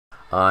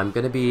I'm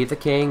gonna be the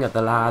king of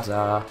the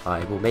ladder,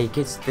 I will make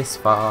it this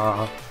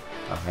far.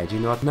 I do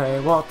not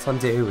know what I'm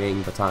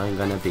doing, but I'm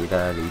gonna be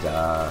the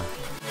leader.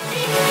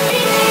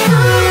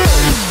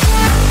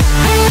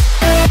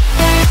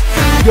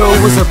 Yo,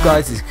 what's up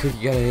guys, it's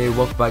Cookie Guy here,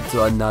 welcome back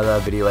to another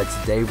video, and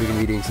today we're gonna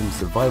be doing some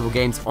survival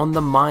games on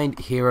the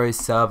Mineheroes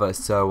server,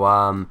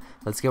 so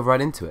let's get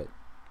right into it.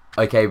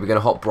 Okay, we're gonna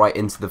hop right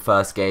into the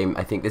first game.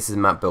 I think this is a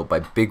map built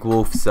by Big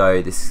Wolf,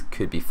 so this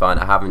could be fun.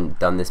 I haven't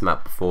done this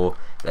map before.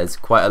 There's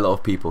quite a lot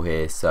of people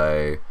here,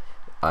 so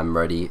I'm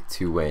ready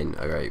to win.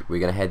 Alright,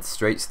 we're gonna head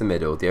straight to the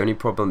middle. The only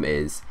problem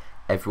is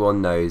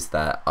everyone knows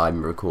that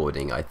I'm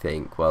recording, I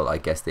think. Well, I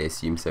guess they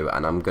assume so,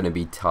 and I'm gonna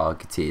be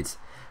targeted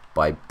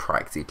by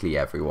practically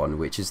everyone,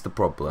 which is the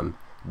problem.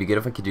 It'd be good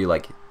if I could do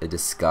like a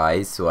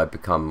disguise so I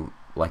become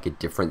like a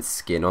different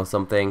skin or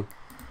something.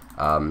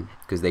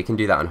 Because they can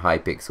do that on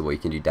Hypixel, where you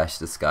can do dash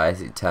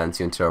disguise. It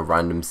turns you into a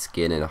random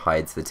skin and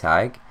hides the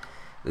tag.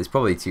 It's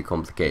probably too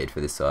complicated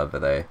for this server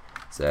though,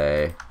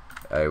 so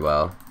oh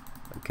well.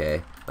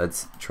 Okay,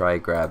 let's try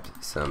grab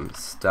some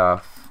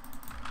stuff.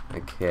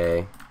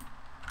 Okay,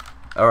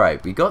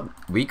 alright, we got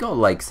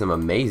like some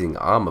amazing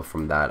armor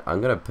from that.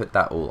 I'm gonna put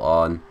that all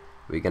on.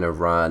 We're gonna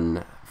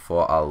run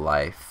for our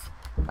life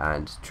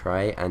and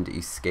try and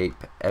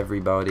escape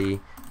everybody.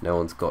 No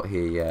one's got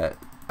here yet.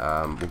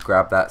 We'll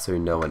grab that so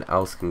no one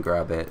else can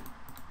grab it.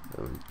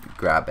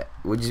 Grab it.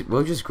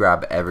 We'll just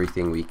grab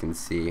everything we can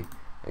see.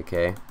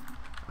 Okay.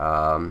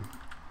 There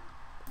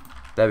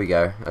we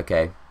go.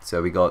 Okay.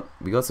 So we got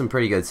some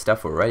pretty good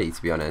stuff already,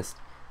 to be honest.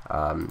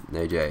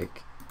 No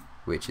joke.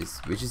 Which is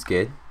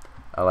good.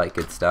 I like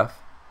good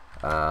stuff.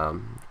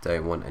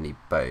 Don't want any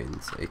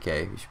bones.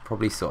 Okay. We should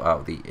probably sort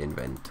out the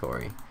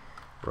inventory.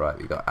 Right.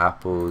 We got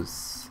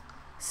apples.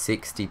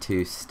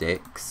 62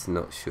 sticks,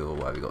 not sure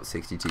why we got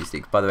 62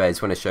 sticks. By the way, I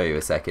just want to show you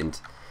a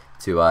second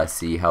to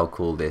see how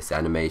cool this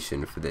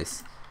animation for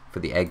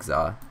the eggs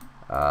are.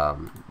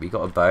 We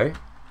got a bow,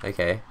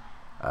 okay.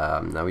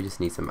 Now we just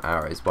need some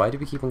arrows. Why do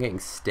we keep on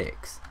getting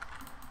sticks?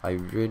 I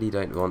really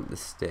don't want the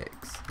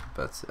sticks,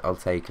 but I'll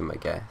take them, I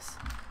guess.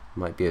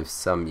 Might be of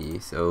some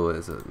use. Oh,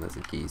 there's a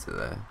geezer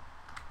there.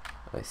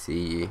 I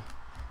see you.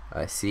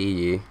 I see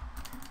you.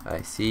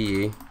 I see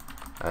you.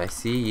 I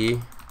see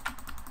you.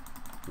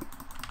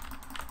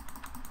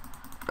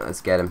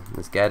 Let's get him.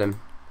 Let's get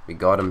him. We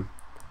got him.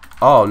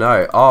 Oh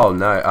no. Oh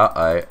no.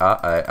 Oh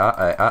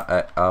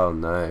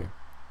no.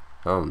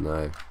 Oh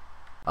no.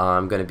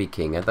 I'm gonna be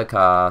king of the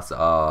castle.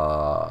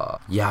 Oh,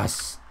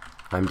 yes.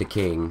 I'm the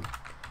king.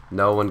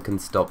 No one can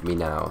stop me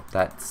now.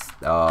 That's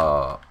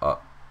oh.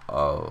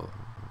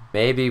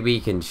 Maybe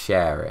we can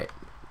share it.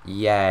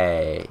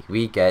 Yay.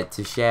 We get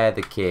to share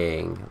the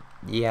king.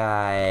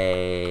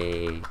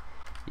 Yay.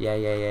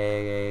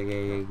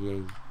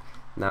 Yay.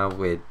 Now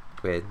we're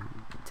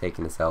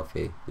taking a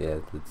selfie. Yeah,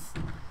 that's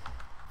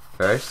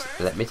first.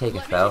 Let me take a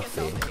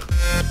selfie.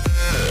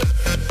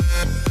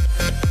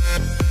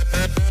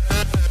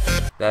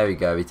 There we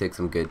go. We took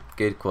some good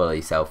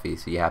quality selfies.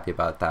 So you happy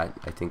about that?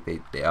 I think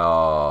they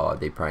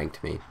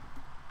pranked me.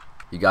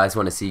 You guys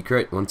want a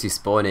secret? Once you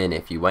spawn in,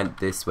 if you went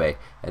this way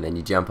and then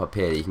you jump up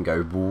here, you can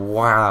go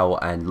wow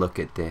and look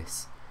at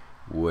this.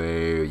 Whoa!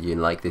 You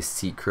like this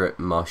secret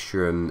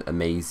mushroom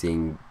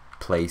amazing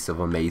place of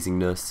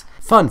amazingness.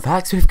 Fun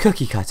facts with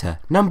Cookie Cutter.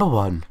 Number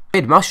 1.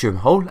 Mid mushroom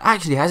hole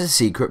actually has a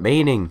secret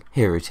meaning.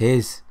 Here it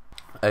is.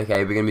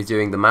 Okay, we're gonna be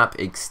doing the map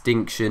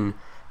Extinction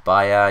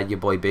by your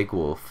boy Big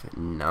Wolf.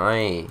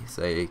 Nice.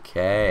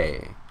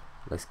 Okay,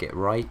 let's get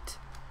right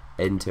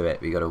into it.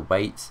 We gotta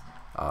wait.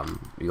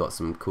 We got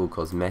some cool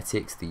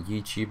cosmetics. The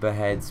YouTuber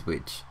heads,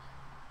 which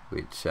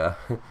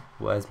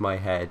where's my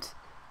head?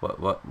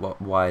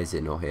 Why is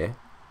it not here?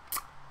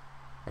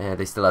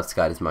 They still have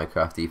Skyler's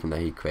Minecraft even though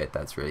he quit.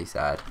 That's really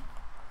sad.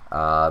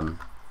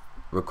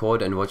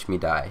 Record and watch me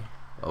die.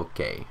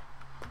 Okay.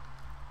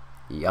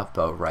 Yup.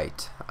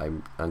 Alright.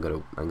 I'm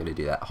gonna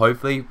do that.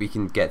 Hopefully we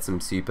can get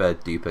some super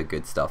duper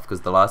good stuff,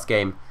 because the last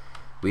game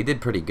we did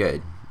pretty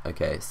good.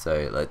 Okay,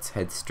 so let's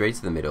head straight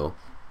to the middle.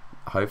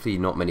 Hopefully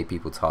not many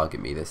people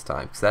target me this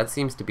time, because that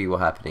seems to be what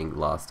happening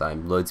last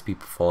time. Loads of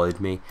people followed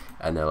me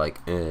and they're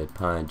like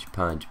punch,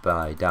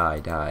 bye,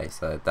 die.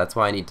 So that's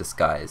why I need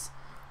disguise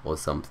or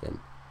something.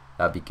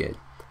 That'd be good.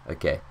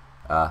 Okay,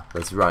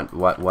 let's run.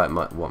 What am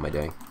I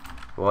doing?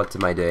 What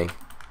am I doing?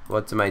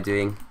 What am I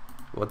doing?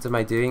 What am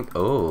I doing?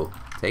 Oh,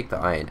 take the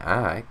iron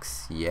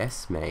axe.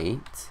 Yes,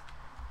 mate.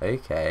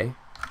 Okay.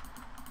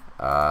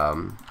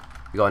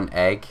 We got an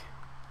egg.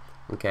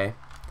 Okay.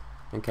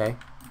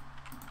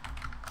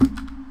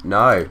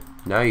 No,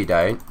 you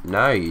don't.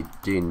 No, you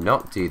do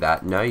not do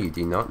that. No, you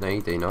do not. No,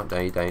 you do not. No,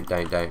 you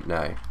don't.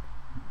 No.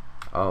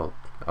 Oh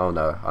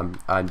no.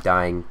 I'm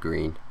dying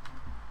green.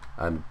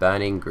 I'm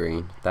burning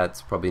green.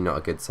 That's probably not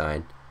a good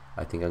sign.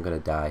 I think I'm gonna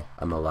die.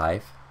 I'm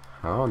alive.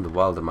 How in the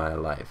world am I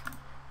alive?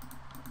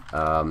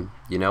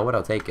 You know what?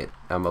 I'll take it.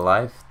 I'm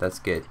alive. That's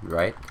good,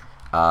 right?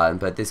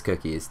 But this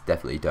cookie is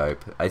definitely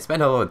dope. I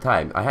spent a lot of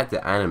time. I had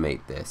to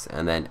animate this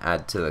and then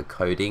add to the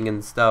coding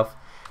and stuff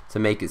to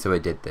make it so I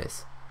did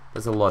this.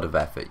 There's a lot of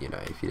effort, you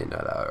know, if you didn't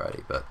know that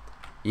already. But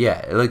Yeah,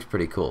 it looks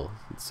pretty cool,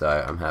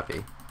 so I'm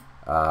happy.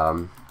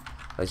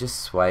 Let's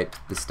just swipe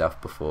the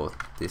stuff before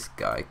this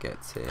guy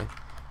gets here.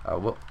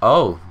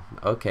 Oh,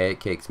 okay, it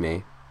kicked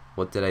me.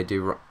 What did I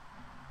do wrong?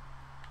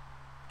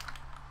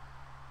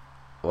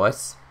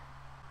 What?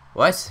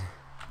 What?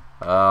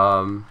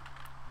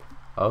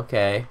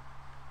 Okay.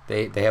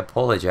 They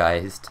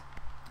apologized.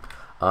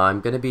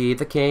 I'm gonna be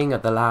the king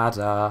of the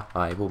ladder.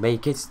 I will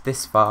make it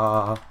this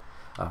far.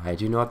 I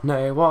do not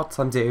know what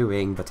I'm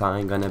doing, but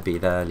I'm gonna be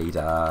the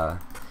leader.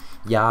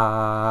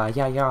 Yeah,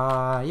 yeah,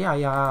 yeah, yeah,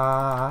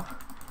 yeah.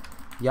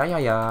 Yeah, yeah,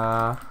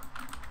 yeah.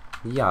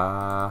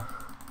 Yeah.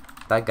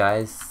 That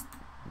guy's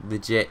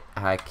legit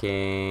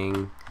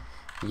hacking.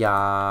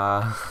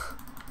 Yeah.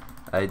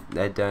 I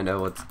don't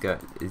know what's going.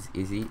 Is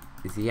he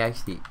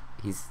actually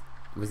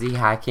was he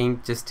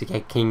hacking just to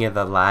get king of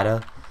the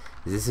ladder?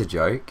 Is this a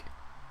joke?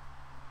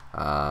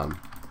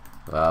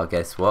 Well,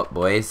 guess what,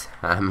 boys?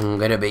 I'm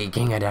gonna be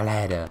king of the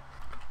ladder.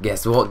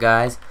 Guess what,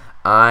 guys?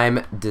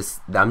 I'm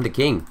the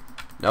king.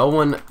 No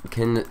one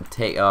can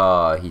take.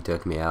 Oh, he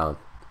took me out.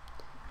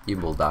 You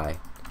will die.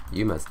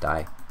 You must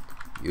die.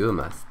 You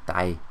must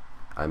die.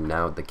 I'm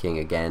now the king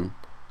again.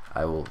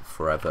 I will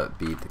forever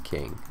be the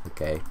king.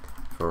 Okay,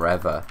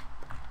 forever.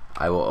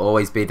 I will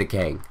always be the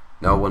king.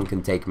 No one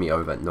can take me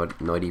over.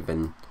 Not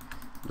even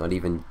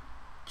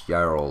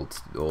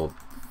Gerald or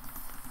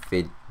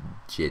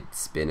Fidget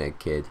Spinner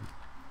Kid.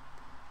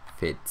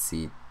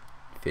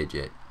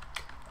 Fidget.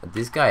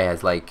 This guy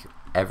has like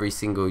every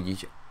single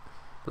YouTube.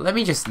 Let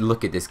me just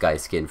look at this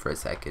guy's skin for a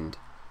second.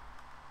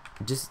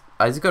 I just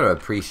gotta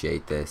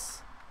appreciate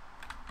this.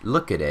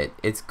 Look at it.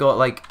 It's got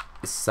like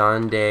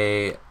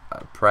Sunday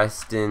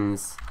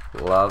Preston's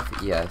love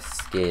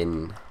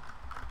skin.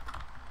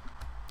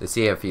 Let's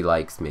see if he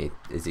likes me.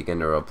 Is he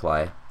gonna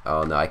reply?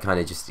 Oh no, I kind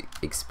of just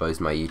exposed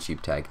my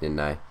YouTube tag, didn't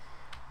I?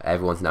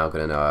 Everyone's now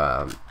gonna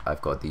know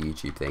I've got the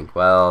YouTube thing.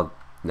 Well,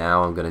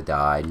 now I'm gonna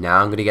die. Now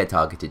I'm gonna get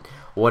targeted.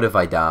 What have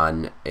I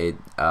done?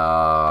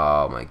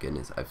 Oh my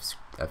goodness,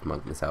 I've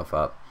mugged myself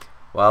up.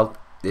 Well,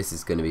 this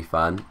is gonna be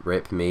fun.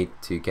 Rip me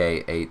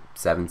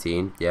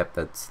 2K817. Yep,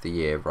 that's the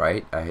year,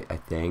 right? I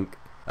think.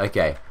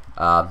 Okay.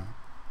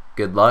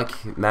 Good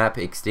luck. Map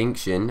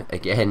extinction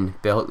again,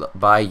 built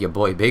by your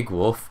boy Big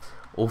Wolf.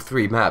 All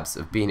 3 maps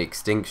have been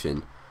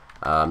extinction.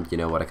 You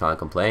know what? I can't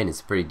complain.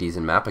 It's a pretty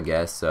decent map, I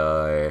guess.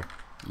 So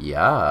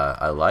yeah,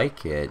 I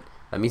like it.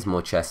 That means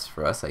more chests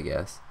for us, I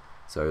guess.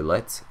 So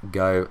let's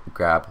go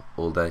grab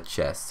all the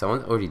chests.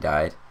 Someone already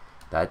died.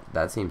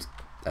 That seems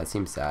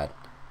sad.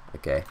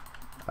 Okay.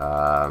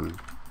 Why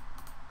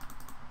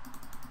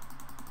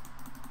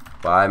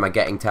am I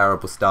getting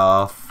terrible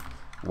stuff?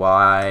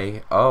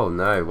 Why? Oh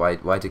no!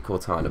 Why did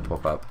Cortana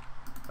pop up?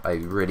 I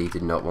really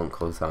did not want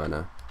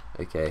Cortana.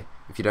 Okay.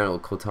 If you don't know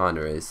what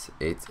Cortana is,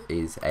 it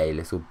is a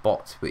little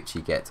bot which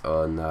you get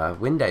on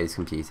Windows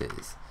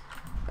computers,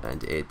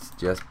 and it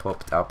just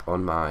popped up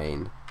on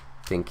mine,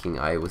 thinking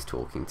I was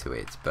talking to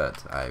it,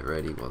 but I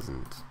really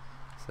wasn't.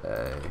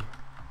 So,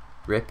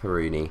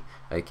 ripperoonie.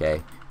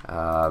 Okay.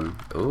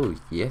 Oh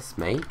yes,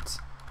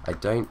 mate. I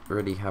don't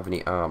really have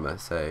any armor,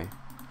 so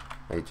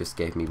they just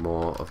gave me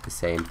more of the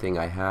same thing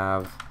I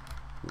have.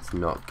 It's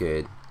not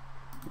good.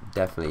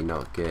 Definitely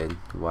not good.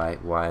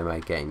 Why am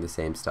I getting the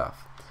same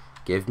stuff?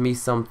 Give me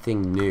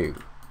something new.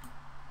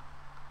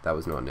 That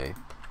was not new.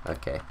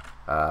 Okay.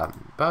 But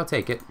I'll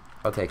take it.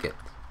 I'll take it.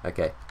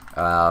 Okay.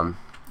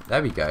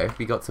 There we go.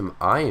 We got some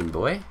iron,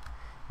 boy.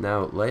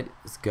 Now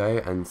let's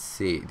go and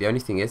see. The only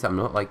thing is, I'm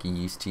not like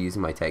used to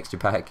using my texture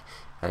pack,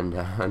 and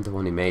I'm the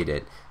one who made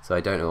it, so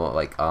I don't know what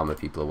like armor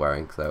people are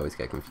wearing, because I always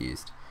get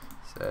confused.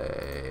 So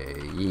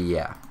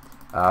yeah.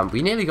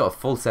 We nearly got a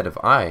full set of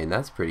iron.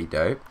 That's pretty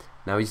dope.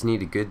 Now we just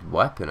need a good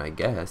weapon, I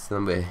guess.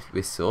 Then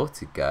we're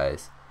sorted,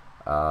 guys.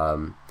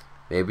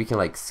 Maybe we can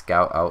like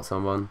scout out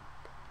someone.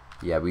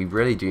 Yeah, we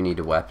really do need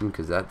a weapon,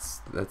 because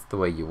that's the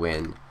way you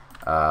win.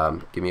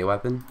 Give me a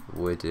weapon.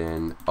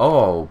 Wooden.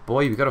 Oh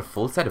boy, we got a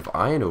full set of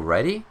iron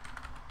already.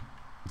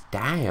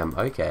 Damn.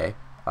 Okay.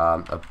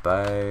 A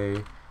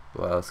bow.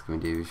 What else can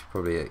we do? We should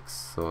probably like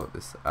sort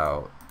this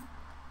out.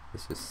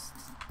 It's just,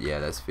 yeah,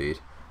 there's food.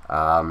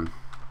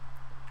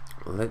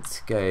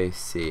 Let's go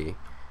see.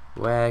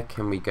 Where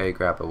can we go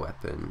grab a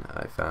weapon?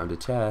 I found a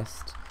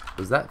chest.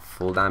 Was that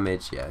full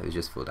damage? Yeah, it was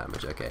just full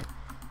damage. Okay,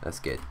 that's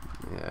good.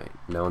 Yeah,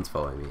 no one's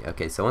following me.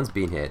 Okay, someone's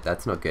been here.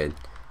 That's not good.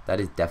 That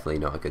is definitely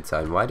not a good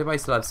sign. Why do I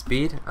still have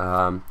speed?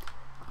 I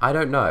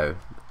don't know.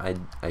 I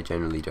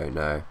generally don't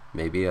know.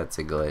 Maybe that's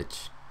a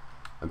glitch.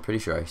 I'm pretty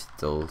sure I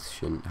still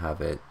shouldn't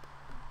have it.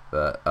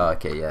 But, oh,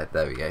 okay, yeah,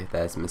 there we go.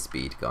 There's my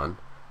speed gone.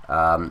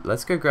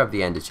 Let's go grab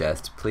the ender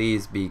chest.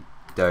 Please be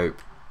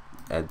dope.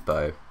 And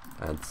bow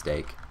and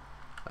steak.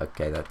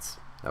 Okay, that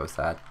was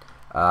sad.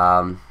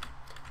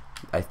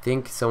 I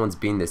think someone's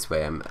been this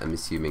way, I'm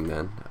assuming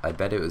then. I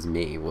bet it was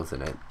me,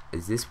 wasn't it?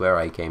 Is this where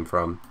I came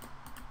from?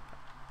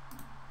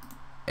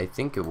 I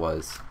think it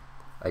was.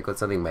 I got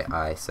something in my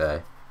eye,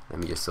 so let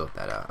me just sort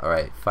that out.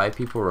 Alright, 5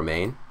 people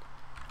remain.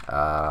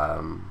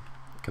 Come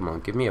on,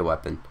 give me a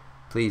weapon.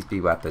 Please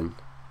be weapon.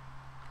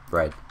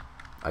 Bread.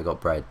 I got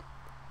bread.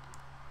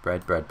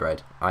 Bread, bread,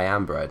 bread. I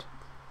am bread.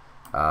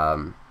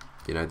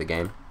 You know the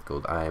game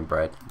called I Am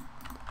Bread?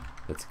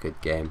 It's a good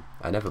game.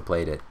 I never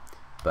played it,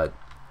 but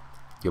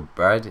you're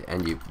bread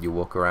and you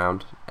walk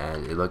around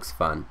and it looks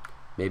fun.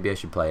 Maybe I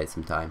should play it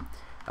sometime.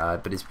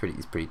 But it's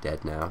pretty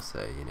dead now,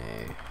 so you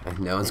know,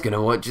 no one's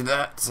gonna watch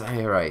that. So,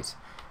 right.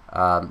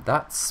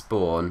 That's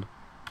Spawn.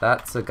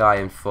 That's a guy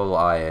in full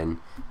iron,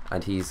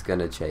 and he's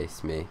gonna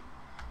chase me.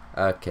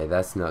 Okay,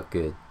 that's not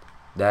good.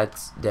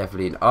 That's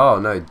definitely. Oh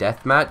no,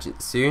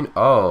 deathmatch soon.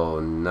 Oh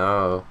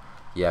no.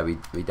 Yeah, we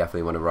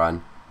definitely want to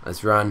run.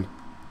 Let's run.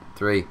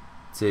 3,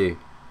 2,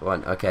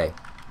 1. Okay,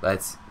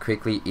 let's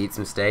quickly eat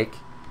some steak.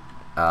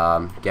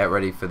 Get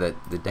ready for the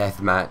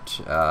death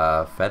match.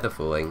 Feather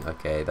falling.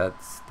 Okay,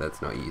 that's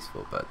not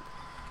useful, but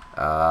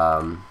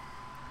I'm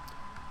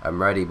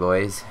ready,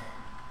 boys.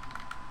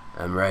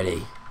 I'm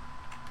ready.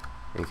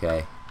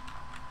 Okay,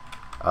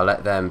 I'll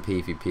let them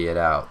PvP it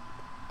out.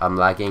 I'm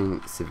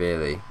lagging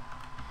severely.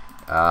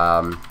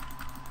 1.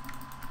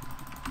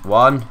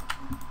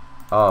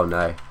 Oh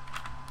no.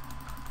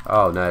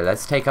 Oh no.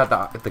 Let's take out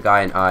the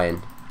guy in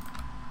iron.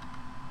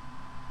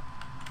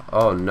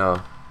 Oh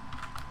no.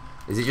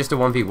 Is it just a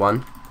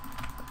 1v1?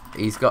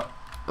 He's got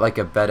like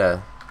a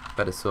better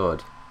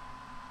sword.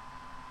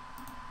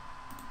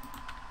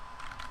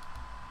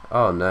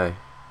 Oh no.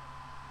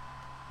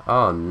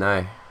 Oh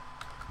no.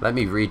 Let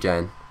me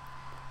regen.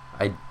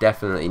 I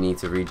definitely need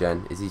to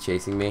regen. Is he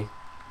chasing me?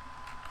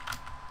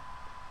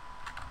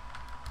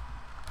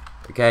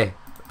 Okay.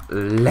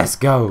 Let's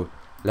go.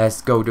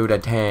 Let's go do the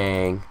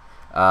thing.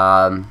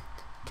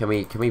 Can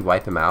we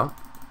wipe him out?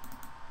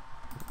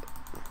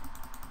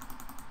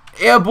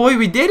 Yeah, boy,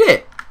 we did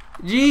it!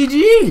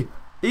 GG!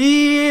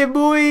 Yeah,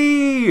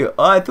 boy!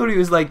 Oh, I thought he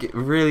was like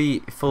really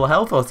full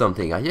health or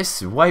something. I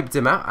just wiped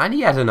him out, and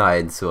he had an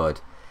iron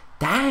sword.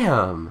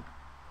 Damn!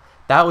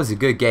 That was a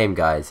good game,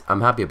 guys.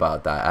 I'm happy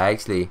about that. I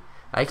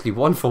actually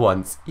won for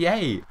once.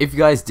 Yay! If you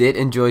guys did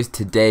enjoy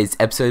today's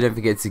episode, don't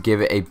forget to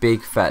give it a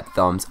big fat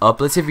thumbs up.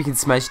 Let's see if we can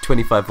smash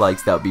 25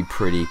 likes. That would be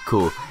pretty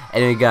cool.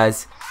 Anyway,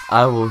 guys,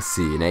 I will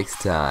see you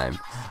next time.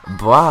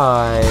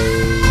 Bye!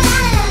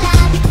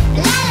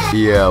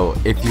 Yo,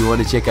 if you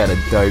want to check out a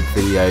dope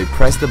video,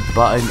 press the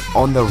button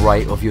on the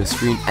right of your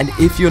screen, and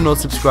if you're not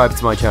subscribed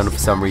to my channel for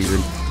some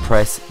reason,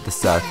 press the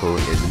circle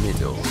in the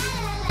middle.